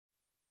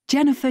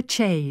Jennifer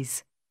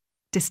Chayes,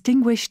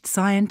 Distinguished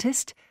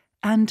Scientist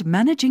and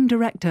Managing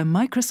Director,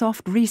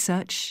 Microsoft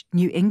Research,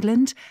 New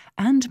England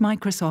and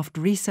Microsoft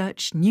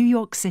Research, New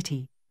York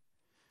City.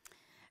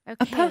 Okay.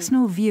 A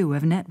personal view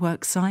of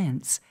network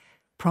science,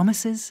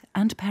 promises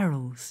and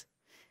perils.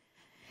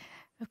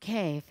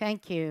 Okay,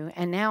 thank you.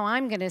 And now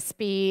I'm going to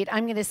speed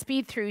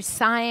through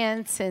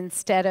science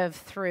instead of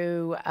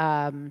through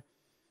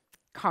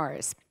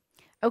cars.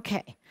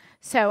 Okay,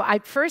 so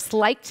I'd first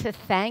like to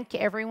thank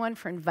everyone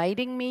for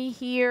inviting me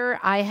here.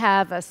 I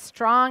have a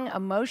strong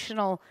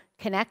emotional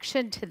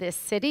connection to this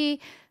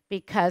city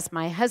because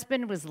my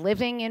husband was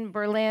living in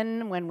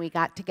Berlin when we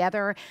got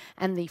together,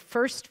 and the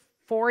first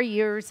 4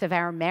 years of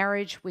our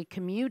marriage, we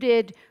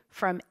commuted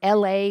from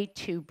LA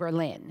to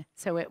Berlin.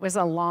 So it was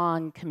a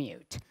long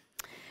commute.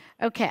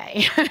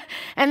 Okay,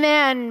 and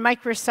then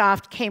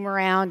Microsoft came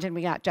around and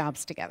we got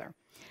jobs together.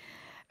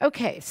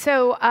 Okay,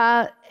 so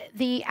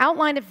the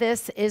outline of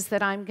this is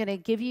that I'm going to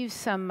give you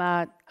some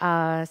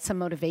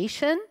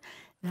motivation.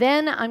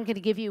 Then I'm going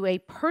to give you a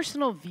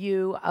personal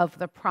view of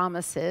the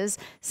promises,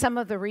 some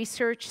of the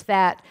research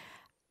that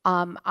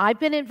I've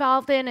been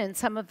involved in, and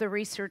some of the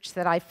research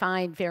that I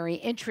find very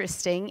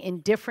interesting in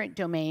different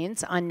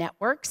domains on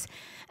networks,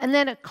 and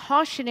then a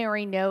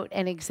cautionary note,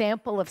 an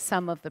example of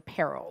some of the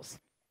perils.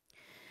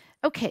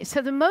 Okay,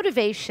 so the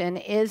motivation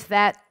is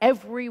that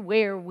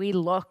everywhere we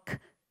look,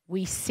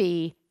 we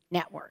see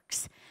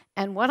networks.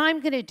 And what I'm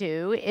going to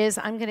do is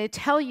I'm going to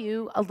tell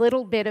you a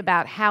little bit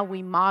about how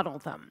we model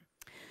them.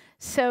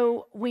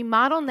 So we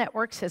model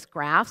networks as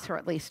graphs, or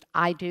at least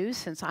I do,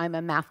 since I'm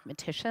a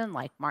mathematician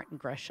like Martin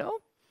Greshel.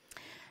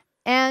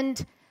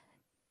 And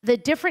the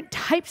different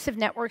types of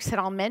networks that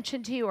I'll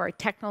mention to you are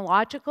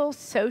technological,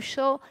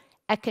 social,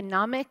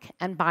 economic,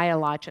 and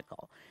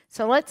biological.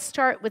 So let's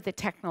start with the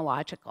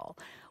technological.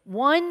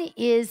 One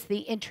is the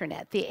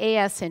internet, the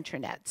AS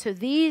internet. So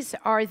these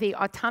are the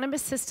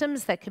autonomous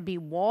systems that can be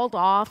walled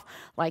off,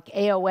 like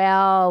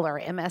AOL or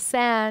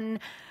MSN,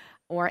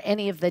 or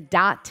any of the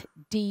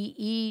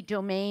 .de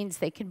domains.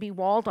 They can be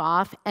walled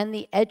off, and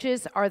the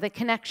edges are the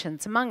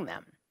connections among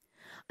them.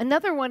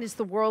 Another one is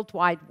the World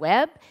Wide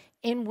Web,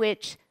 in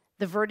which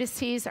the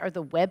vertices are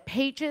the web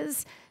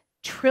pages,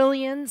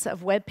 trillions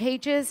of web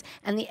pages,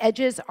 and the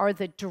edges are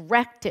the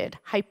directed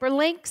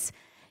hyperlinks.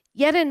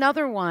 Yet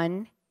another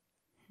one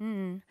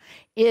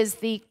is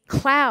the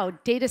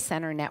cloud data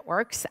center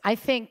networks. I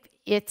think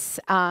it's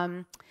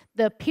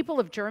the people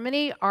of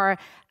Germany are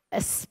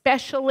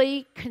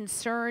especially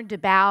concerned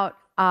about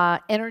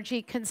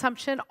energy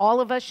consumption. All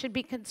of us should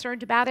be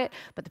concerned about it,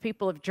 but the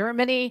people of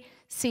Germany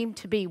seem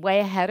to be way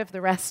ahead of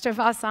the rest of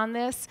us on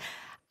this.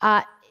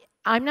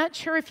 I'm not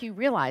sure if you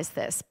realize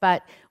this,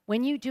 but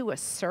when you do a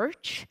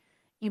search,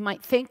 you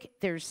might think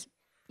there's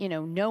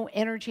no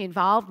energy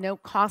involved, no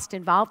cost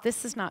involved.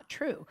 This is not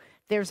true.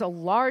 There's a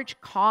large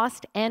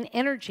cost and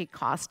energy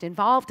cost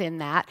involved in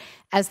that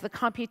as the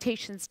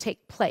computations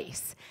take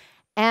place.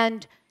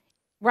 And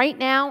right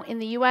now in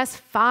the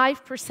US,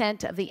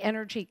 5% of the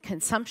energy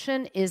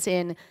consumption is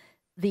in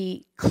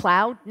the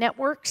cloud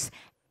networks,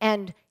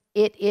 and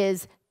it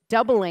is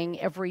doubling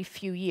every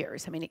few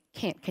years. I mean, it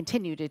can't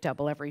continue to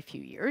double every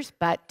few years,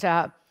 but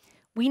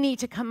we need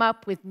to come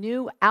up with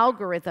new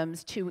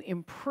algorithms to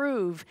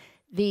improve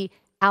the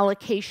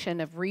allocation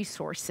of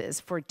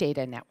resources for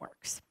data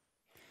networks.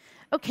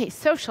 Okay,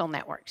 social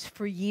networks.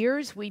 For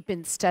years, we've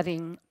been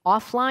studying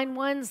offline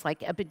ones, like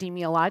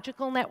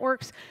epidemiological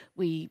networks.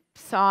 We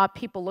saw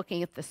people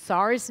looking at the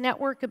SARS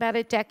network about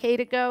a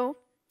decade ago.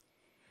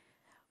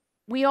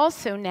 We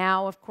also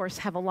now, of course,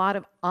 have a lot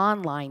of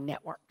online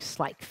networks,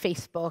 like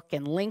Facebook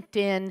and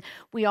LinkedIn.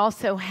 We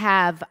also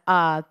have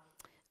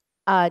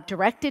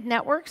directed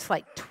networks,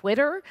 like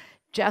Twitter.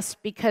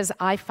 Just because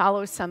I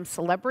follow some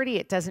celebrity,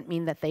 it doesn't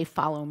mean that they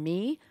follow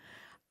me.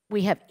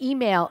 We have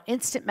email,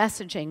 instant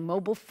messaging,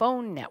 mobile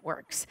phone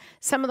networks.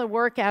 Some of the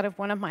work out of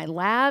one of my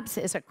labs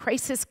is a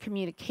crisis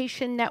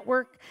communication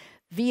network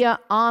via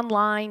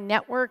online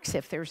networks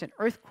if there's an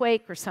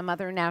earthquake or some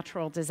other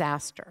natural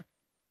disaster.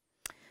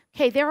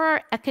 Okay, there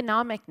are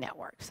economic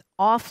networks.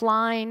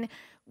 Offline,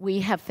 we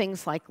have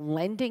things like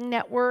lending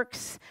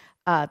networks,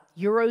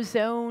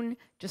 Eurozone,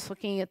 just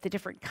looking at the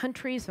different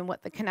countries and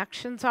what the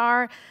connections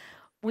are.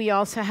 We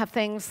also have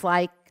things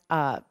like,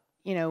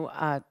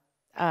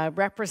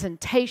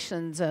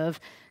 representations of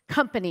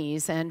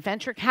companies and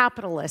venture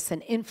capitalists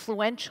and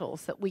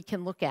influentials that we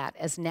can look at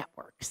as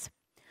networks.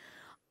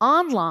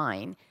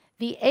 Online,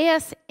 the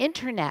AS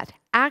internet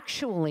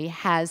actually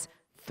has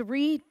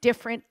 3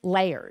 different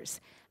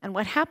layers. And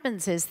what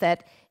happens is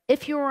that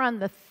if you're on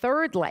the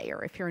 3rd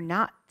layer, if you're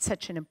not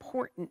such an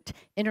important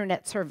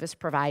internet service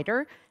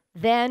provider,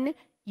 then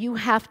you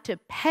have to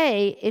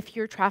pay if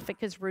your traffic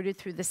is routed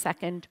through the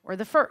 2nd or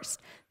the 1st.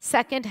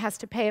 2nd has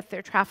to pay if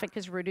their traffic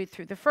is routed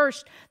through the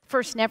 1st. The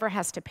 1st never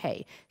has to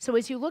pay. So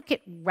as you look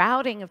at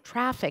routing of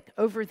traffic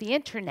over the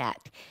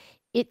internet,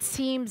 it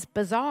seems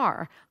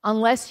bizarre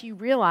unless you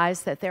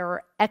realize that there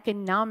are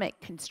economic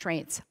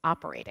constraints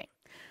operating.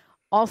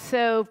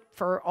 Also,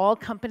 for all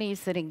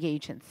companies that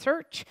engage in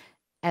search,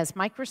 as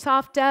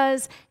Microsoft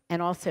does,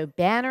 and also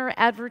banner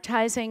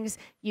advertisings.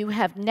 You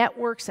have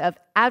networks of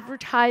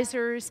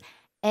advertisers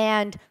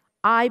and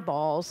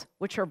eyeballs,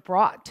 which are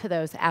brought to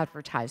those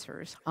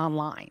advertisers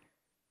online.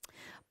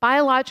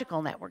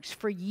 Biological networks.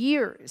 For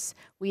years,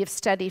 we have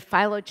studied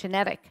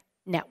phylogenetic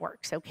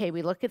networks. Okay,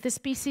 we look at the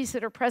species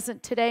that are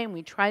present today and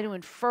we try to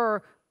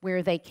infer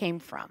where they came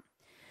from.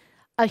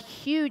 A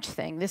huge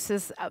thing, this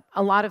is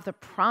a lot of the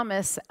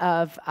promise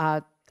of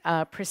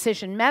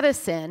precision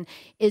medicine,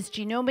 is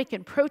genomic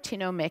and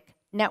proteinomic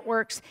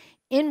networks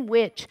in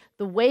which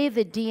the way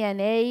the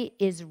DNA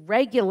is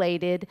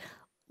regulated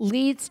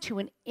leads to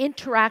an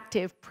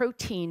interactive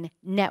protein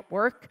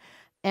network.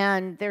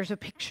 And there's a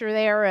picture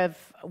there of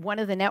one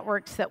of the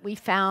networks that we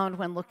found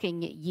when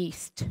looking at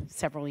yeast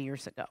several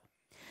years ago.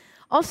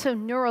 Also,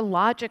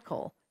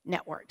 neurological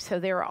networks. So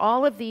there are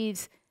all of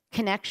these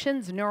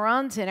connections,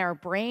 neurons in our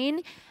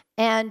brain,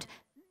 and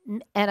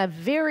a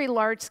very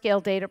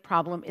large-scale data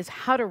problem is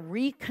how to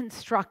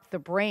reconstruct the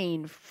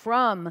brain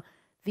from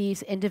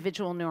these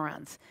individual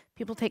neurons.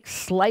 People take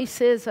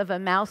slices of a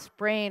mouse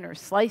brain or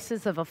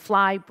slices of a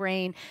fly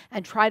brain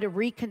and try to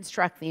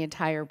reconstruct the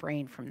entire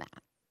brain from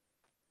that.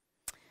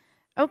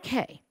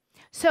 Okay,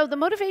 so the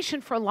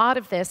motivation for a lot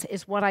of this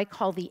is what I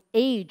call the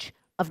age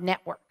of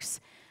networks.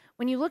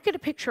 When you look at a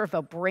picture of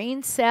a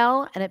brain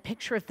cell and a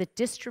picture of the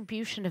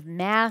distribution of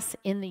mass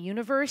in the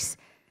universe,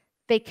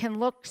 they can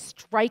look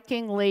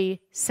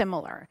strikingly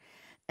similar.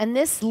 And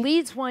this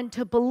leads one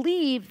to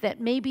believe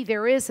that maybe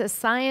there is a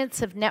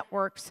science of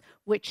networks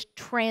which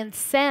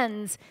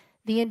transcends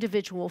the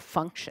individual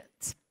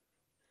functions.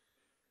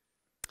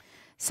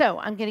 So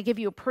I'm going to give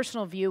you a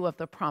personal view of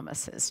the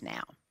promises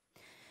now.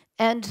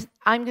 And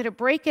I'm going to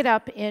break it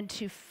up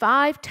into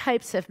 5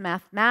 types of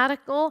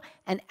mathematical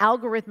and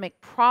algorithmic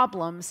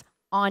problems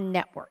on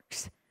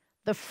networks.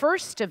 The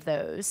first of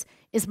those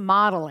is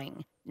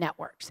modeling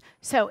networks.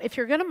 So if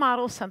you're going to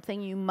model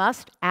something, you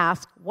must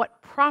ask,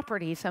 what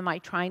properties am I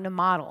trying to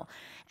model?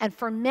 And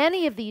for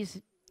many of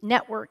these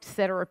networks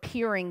that are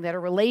appearing that are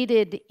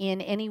related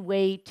in any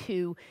way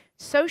to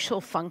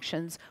social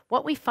functions,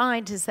 what we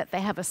find is that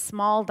they have a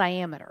small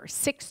diameter,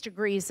 6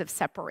 degrees of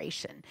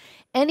separation.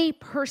 Any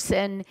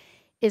person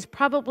is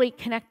probably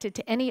connected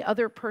to any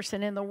other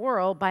person in the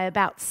world by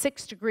about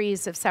 6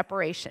 degrees of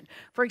separation.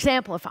 For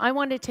example, if I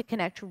wanted to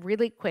connect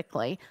really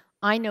quickly,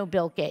 I know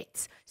Bill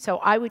Gates. So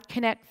I would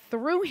connect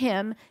through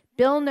him.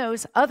 Bill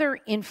knows other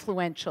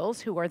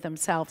influentials who are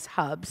themselves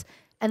hubs,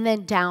 and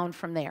then down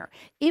from there.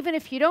 Even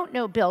if you don't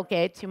know Bill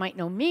Gates, you might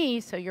know me,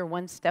 so you're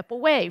 1 step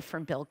away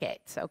from Bill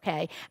Gates,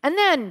 okay? And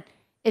then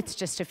it's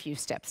just a few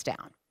steps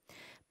down.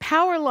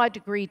 Power law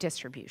degree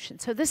distribution.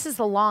 So this is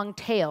the long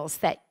tails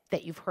that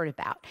you've heard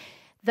about.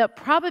 The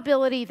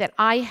probability that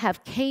I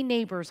have k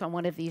neighbors on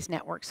one of these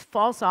networks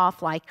falls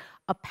off like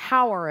a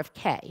power of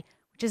k,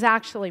 which is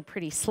actually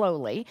pretty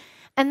slowly.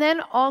 And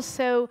then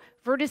also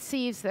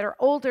vertices that are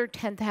older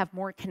tend to have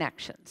more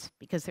connections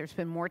because there's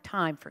been more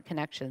time for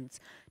connections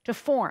to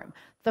form.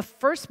 The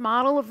first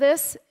model of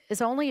this is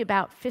only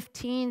about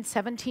 15,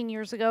 17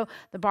 years ago,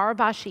 the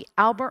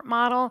Barabashi-Albert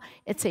model.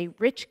 It's a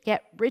rich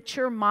get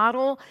richer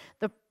model.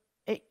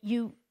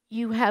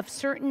 You have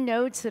certain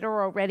nodes that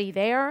are already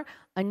there.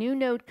 A new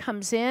node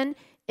comes in,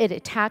 it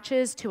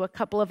attaches to a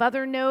couple of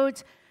other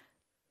nodes,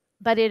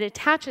 but it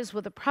attaches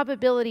with a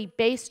probability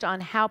based on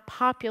how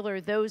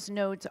popular those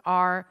nodes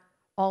are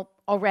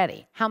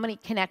already, how many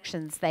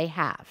connections they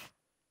have.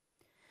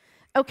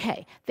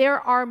 Okay, there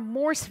are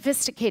more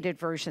sophisticated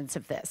versions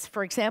of this.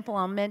 For example,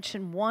 I'll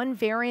mention one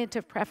variant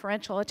of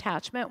preferential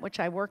attachment, which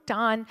I worked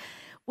on,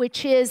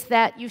 which is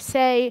that you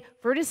say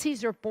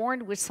vertices are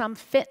born with some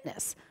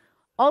fitness.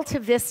 Alta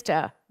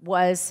Vista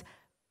was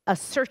a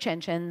search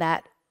engine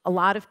that a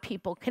lot of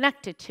people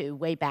connected to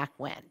way back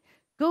when.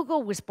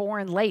 Google was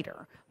born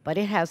later, but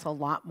it has a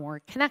lot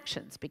more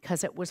connections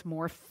because it was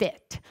more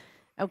fit.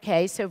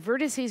 Okay, so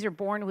vertices are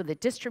born with a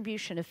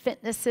distribution of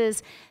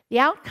fitnesses. The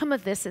outcome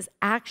of this is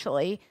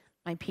actually,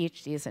 my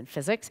PhD is in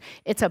physics,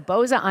 it's a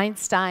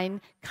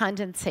Bose-Einstein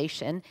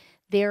condensation.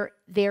 There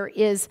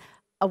is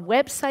a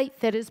website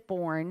that is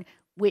born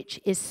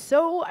which is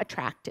so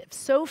attractive,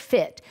 so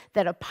fit,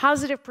 that a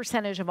positive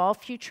percentage of all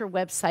future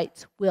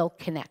websites will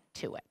connect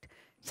to it.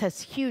 It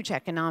has huge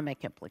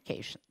economic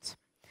implications.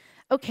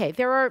 Okay,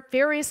 there are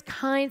various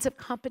kinds of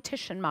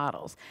competition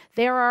models.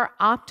 There are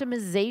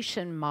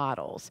optimization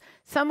models,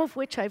 some of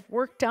which I've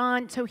worked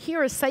on. So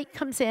here a site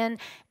comes in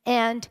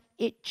and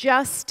it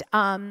just,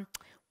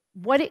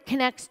 what it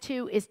connects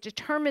to is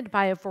determined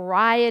by a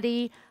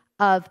variety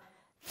of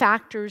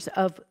factors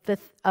of the,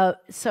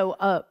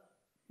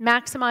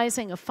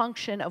 maximizing a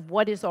function of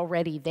what is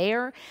already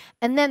there.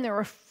 And then there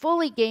are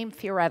fully game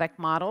theoretic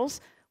models,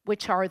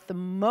 which are the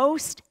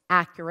most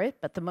accurate,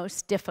 but the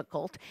most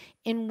difficult,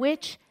 in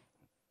which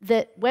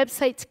the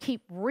websites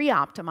keep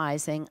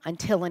re-optimizing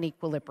until an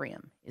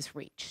equilibrium is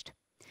reached.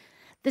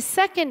 The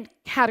second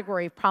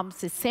category of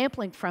problems is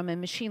sampling from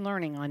and machine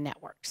learning on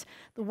networks.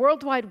 The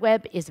World Wide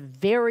Web is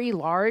very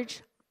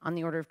large, on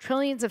the order of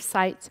trillions of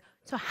sites.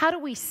 So how do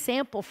we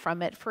sample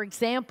from it, for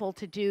example,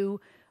 to do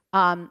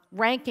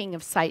ranking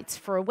of sites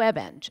for a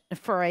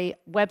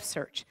web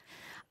search.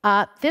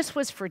 This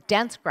was for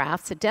dense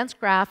graphs. A dense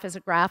graph is a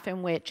graph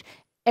in which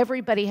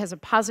everybody has a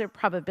positive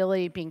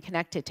probability of being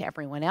connected to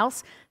everyone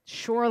else.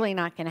 Surely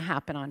not going to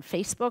happen on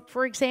Facebook,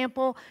 for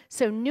example.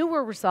 So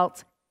newer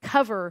results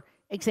cover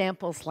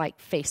examples like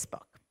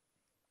Facebook.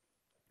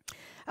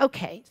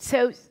 Okay,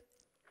 so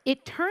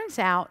it turns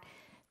out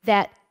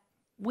that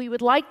we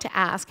would like to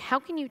ask, how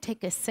can you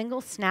take a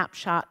single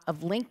snapshot of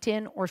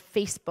LinkedIn or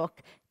Facebook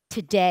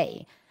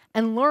today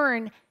and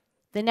learn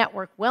the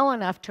network well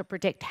enough to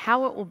predict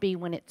how it will be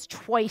when it's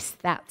twice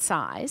that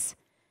size?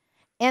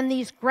 And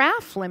these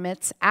graph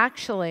limits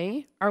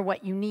actually are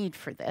what you need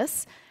for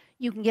this.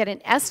 You can get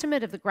an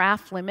estimate of the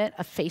graph limit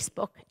of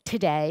Facebook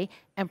today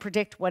and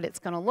predict what it's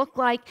going to look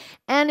like.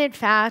 And in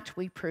fact,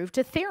 we proved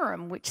a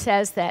theorem which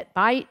says that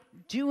by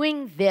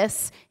doing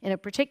this in a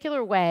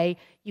particular way,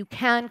 you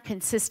can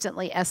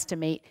consistently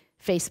estimate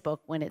Facebook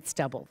when it's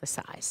double the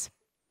size.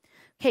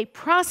 Okay,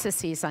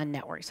 processes on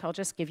networks. I'll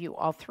just give you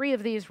all three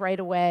of these right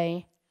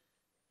away.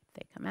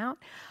 They come out.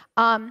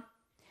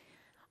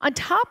 On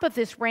top of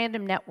this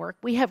random network,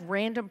 we have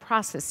random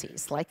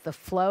processes like the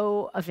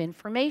flow of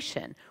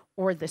information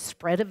or the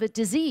spread of a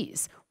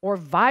disease or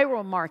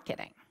viral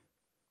marketing.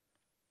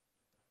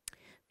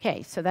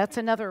 Okay, so that's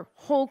another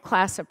whole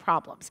class of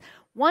problems.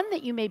 One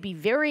that you may be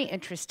very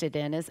interested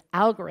in is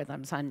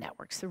algorithms on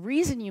networks. The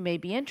reason you may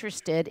be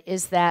interested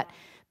is that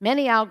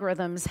many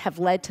algorithms have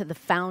led to the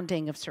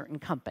founding of certain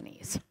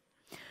companies.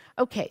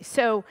 Okay,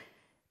 so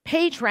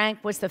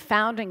PageRank was the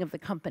founding of the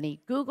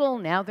company Google.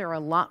 Now there are a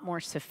lot more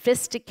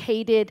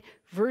sophisticated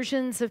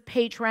versions of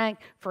PageRank,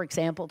 for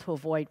example, to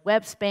avoid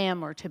web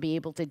spam or to be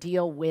able to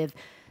deal with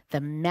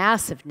the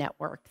massive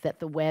network that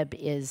the web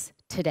is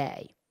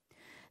today.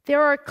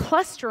 There are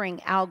clustering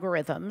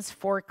algorithms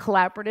for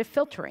collaborative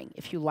filtering.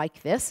 If you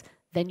like this,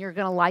 then you're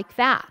going to like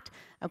that.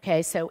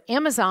 Okay, so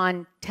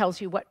Amazon tells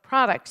you what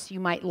products you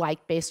might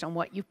like based on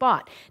what you've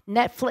bought.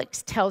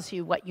 Netflix tells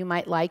you what you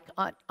might like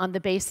on the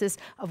basis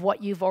of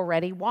what you've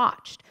already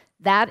watched.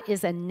 That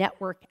is a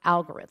network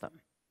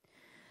algorithm.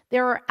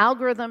 There are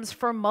algorithms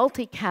for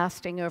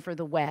multicasting over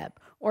the web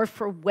or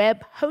for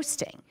web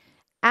hosting.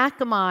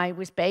 Akamai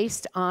was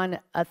based on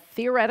a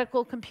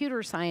theoretical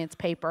computer science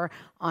paper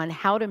on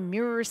how to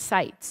mirror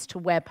sites to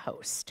web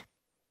host.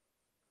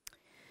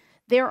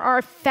 There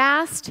are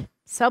fast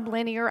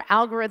sublinear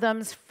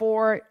algorithms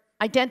for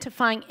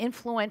identifying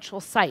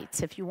influential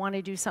sites if you want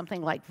to do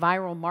something like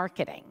viral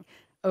marketing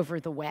over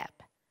the web.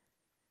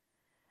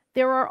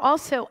 There are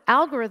also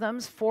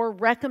algorithms for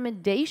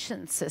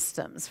recommendation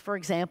systems. For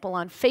example,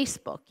 on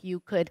Facebook, you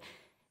could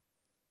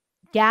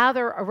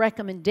gather a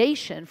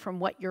recommendation from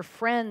what your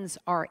friends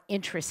are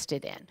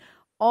interested in.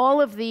 All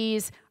of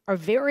these are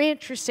very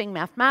interesting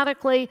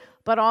mathematically,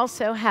 but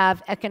also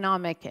have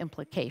economic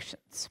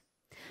implications.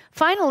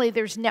 Finally,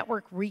 there's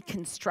network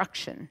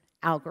reconstruction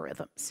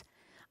algorithms.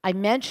 I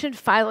mentioned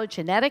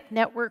phylogenetic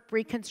network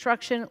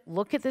reconstruction.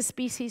 Look at the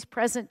species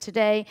present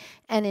today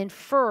and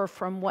infer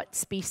from what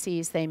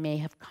species they may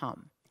have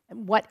come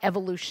and what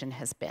evolution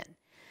has been.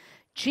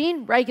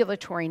 Gene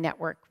regulatory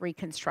network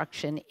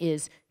reconstruction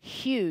is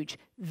huge,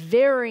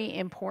 very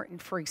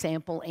important, for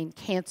example, in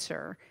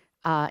cancer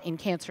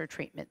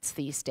treatments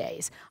these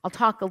days. I'll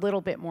talk a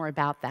little bit more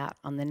about that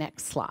on the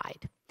next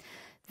slide.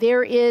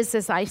 There is,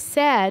 as I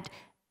said,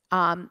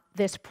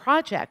 this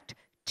project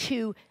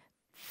to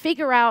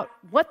figure out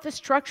what the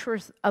structure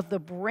of the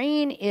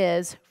brain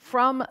is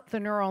from the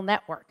neural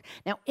network.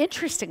 Now,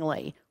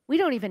 interestingly, we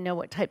don't even know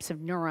what types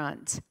of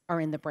neurons are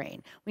in the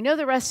brain. We know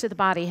the rest of the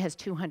body has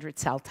 200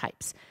 cell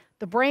types.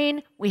 The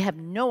brain, we have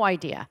no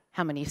idea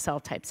how many cell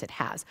types it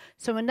has.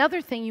 So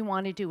another thing you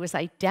want to do is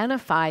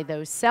identify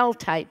those cell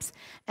types.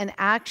 And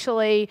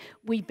actually,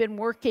 we've been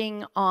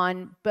working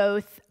on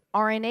both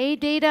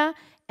RNA data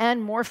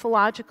and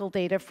morphological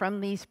data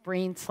from these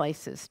brain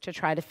slices to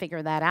try to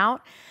figure that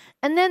out.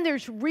 And then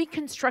there's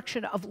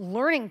reconstruction of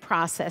learning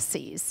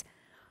processes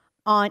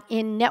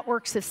in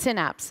networks of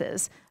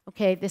synapses.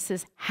 Okay, this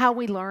is how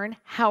we learn,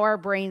 how our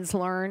brains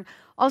learn,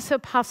 also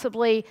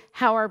possibly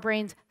how our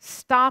brains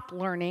stop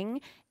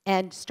learning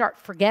and start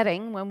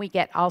forgetting when we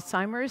get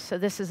Alzheimer's. So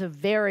this is a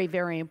very,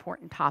 very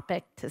important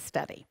topic to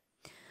study.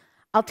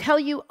 I'll tell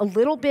you a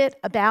little bit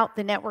about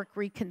the network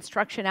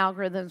reconstruction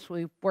algorithms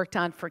we worked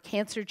on for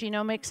cancer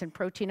genomics and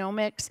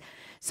proteinomics.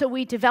 So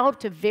we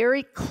developed a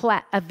very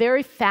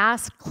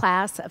fast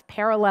class of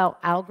parallel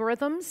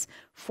algorithms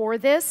for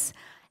this.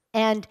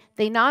 And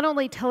they not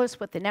only tell us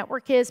what the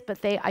network is,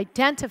 but they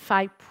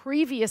identify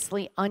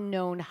previously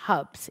unknown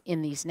hubs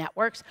in these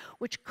networks,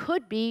 which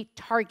could be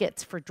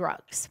targets for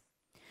drugs.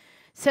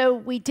 So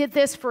we did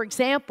this, for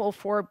example,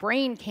 for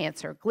brain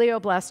cancer,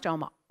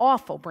 glioblastoma,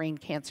 awful brain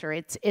cancer.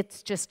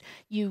 It's just,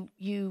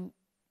 you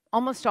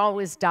almost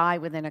always die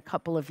within a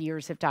couple of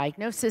years of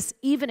diagnosis,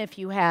 even if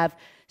you have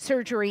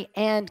surgery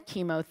and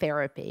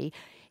chemotherapy.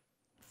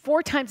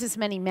 4 times as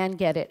many men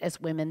get it as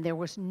women. There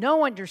was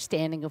no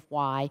understanding of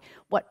why.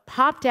 What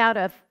popped out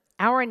of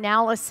our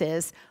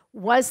analysis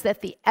was that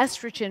the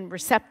estrogen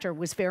receptor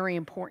was very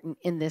important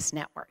in this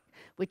network.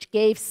 which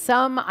gave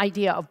some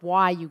idea of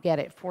why you get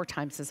it 4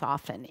 times as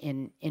often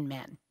in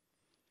men.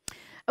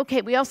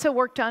 Okay, we also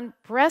worked on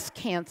breast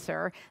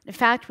cancer. In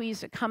fact, we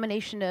used a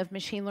combination of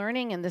machine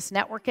learning and this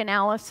network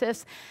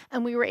analysis,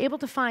 and we were able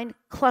to find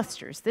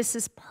clusters. This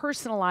is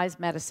personalized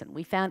medicine.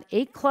 We found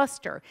a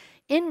cluster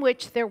in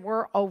which there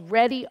were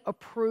already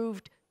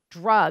approved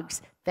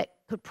drugs that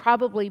could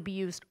probably be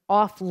used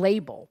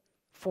off-label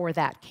for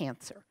that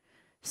cancer.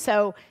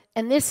 So,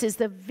 and this is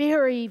the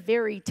very,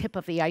 very tip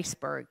of the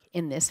iceberg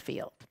in this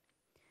field.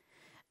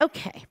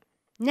 Okay,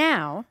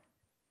 now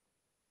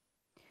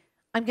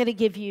I'm going to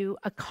give you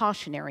a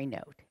cautionary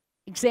note,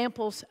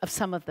 examples of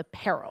some of the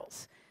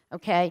perils,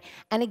 okay?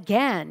 And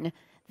again,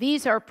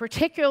 these are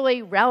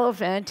particularly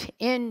relevant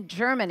in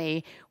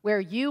Germany, where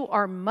you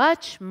are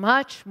much,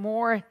 much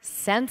more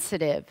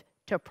sensitive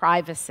to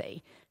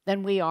privacy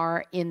than we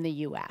are in the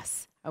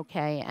US,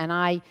 okay? And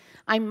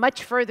I'm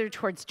much further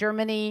towards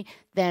Germany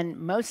than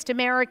most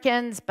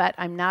Americans, but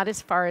I'm not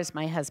as far as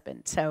my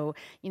husband. So,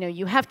 you know,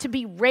 you have to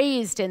be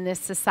raised in this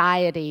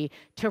society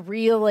to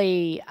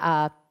really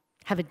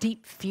have a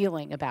deep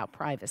feeling about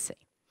privacy.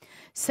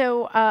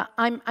 So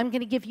I'm going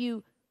to give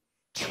you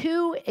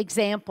 2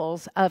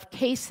 examples of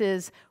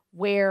cases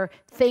where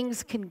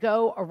things can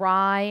go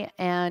awry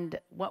and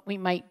what we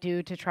might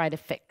do to try to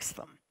fix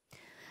them.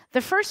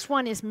 The first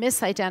one is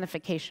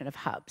misidentification of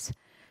hubs.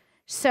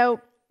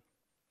 So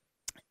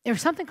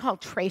there's something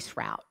called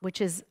traceroute, which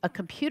is a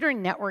computer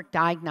network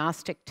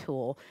diagnostic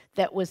tool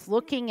that was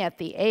looking at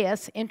the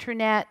AS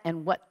internet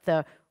and what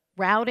the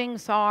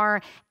routings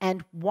are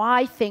and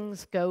why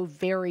things go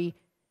very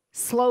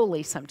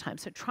slowly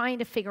sometimes. So trying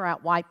to figure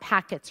out why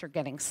packets are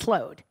getting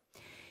slowed.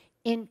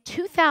 In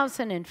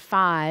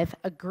 2005,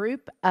 a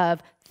group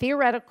of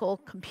theoretical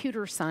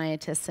computer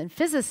scientists and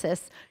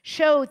physicists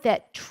showed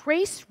that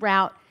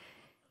traceroute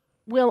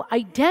will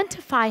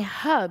identify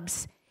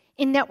hubs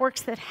in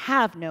networks that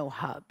have no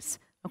hubs.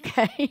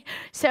 Okay,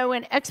 so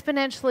an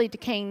exponentially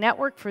decaying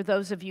network, for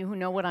those of you who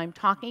know what I'm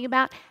talking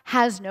about,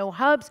 has no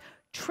hubs.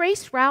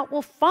 Traceroute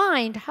will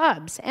find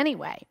hubs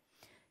anyway.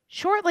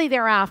 Shortly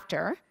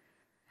thereafter,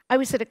 I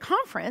was at a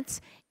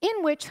conference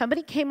in which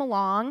somebody came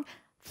along,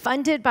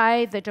 funded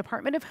by the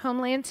Department of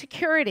Homeland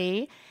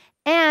Security,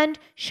 and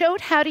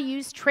showed how to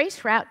use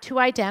traceroute to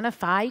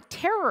identify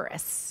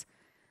terrorists.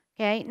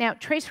 Okay, now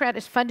traceroute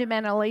is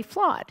fundamentally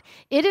flawed.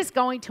 It is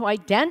going to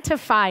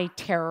identify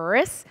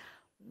terrorists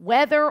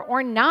whether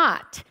or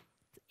not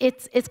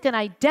it's going to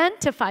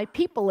identify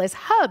people as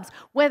hubs,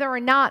 whether or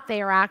not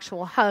they are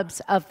actual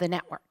hubs of the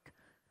network.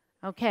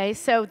 Okay,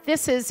 so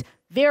this is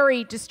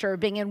very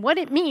disturbing, and what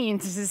it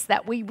means is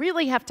that we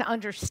really have to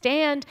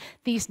understand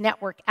these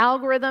network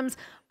algorithms,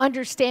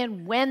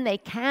 understand when they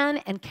can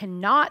and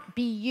cannot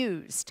be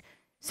used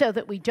so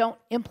that we don't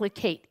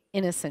implicate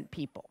innocent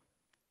people.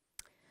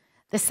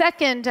 The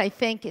second, I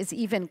think, is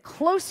even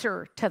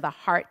closer to the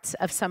hearts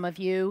of some of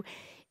you.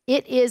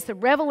 It is the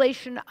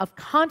revelation of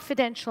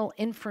confidential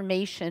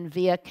information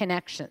via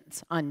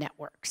connections on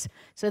networks.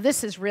 So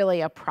this is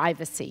really a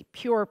privacy,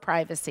 pure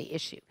privacy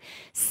issue.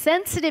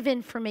 Sensitive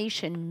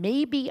information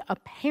may be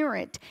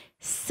apparent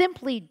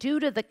simply due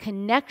to the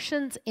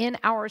connections in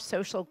our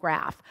social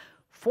graph.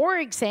 For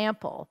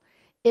example,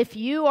 if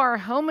you are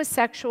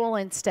homosexual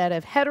instead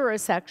of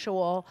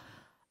heterosexual,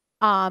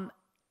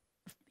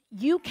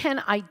 you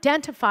can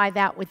identify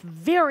that with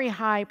very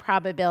high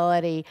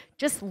probability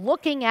just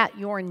looking at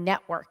your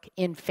network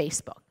in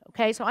Facebook.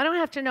 Okay, so I don't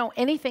have to know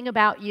anything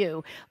about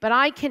you, but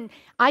I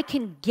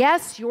can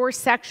guess your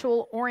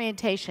sexual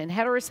orientation,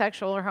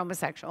 heterosexual or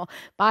homosexual.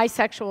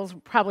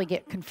 Bisexuals probably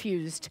get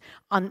confused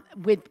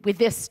with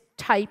this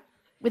type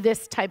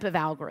of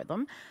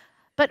algorithm.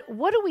 But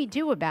what do we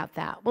do about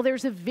that? Well,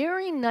 there's a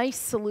very nice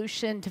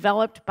solution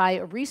developed by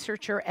a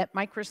researcher at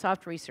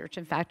Microsoft Research,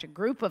 in fact, a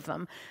group of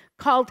them,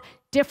 called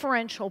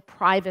differential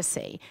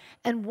privacy.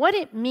 And what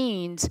it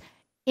means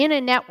in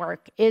a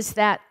network is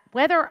that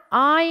whether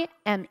I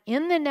am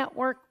in the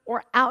network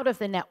or out of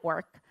the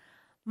network,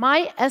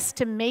 my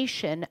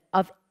estimation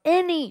of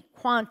any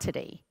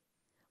quantity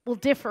will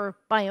differ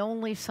by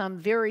only some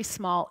very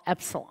small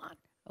epsilon,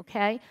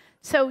 okay?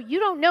 So you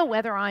don't know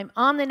whether I'm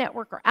on the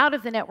network or out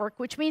of the network,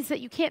 which means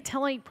that you can't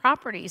tell any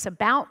properties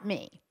about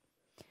me.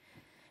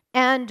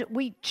 And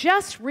we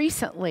just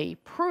recently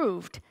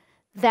proved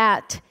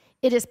that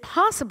it is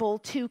possible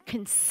to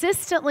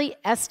consistently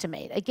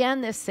estimate, again,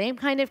 this same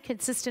kind of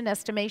consistent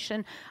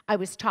estimation I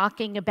was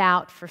talking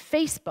about for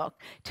Facebook,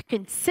 to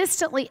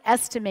consistently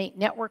estimate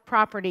network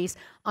properties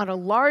on a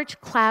large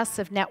class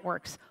of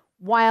networks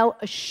while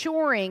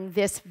assuring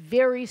this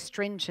very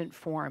stringent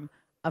form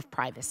of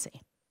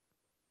privacy.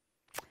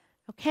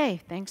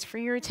 Okay, thanks for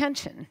your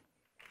attention.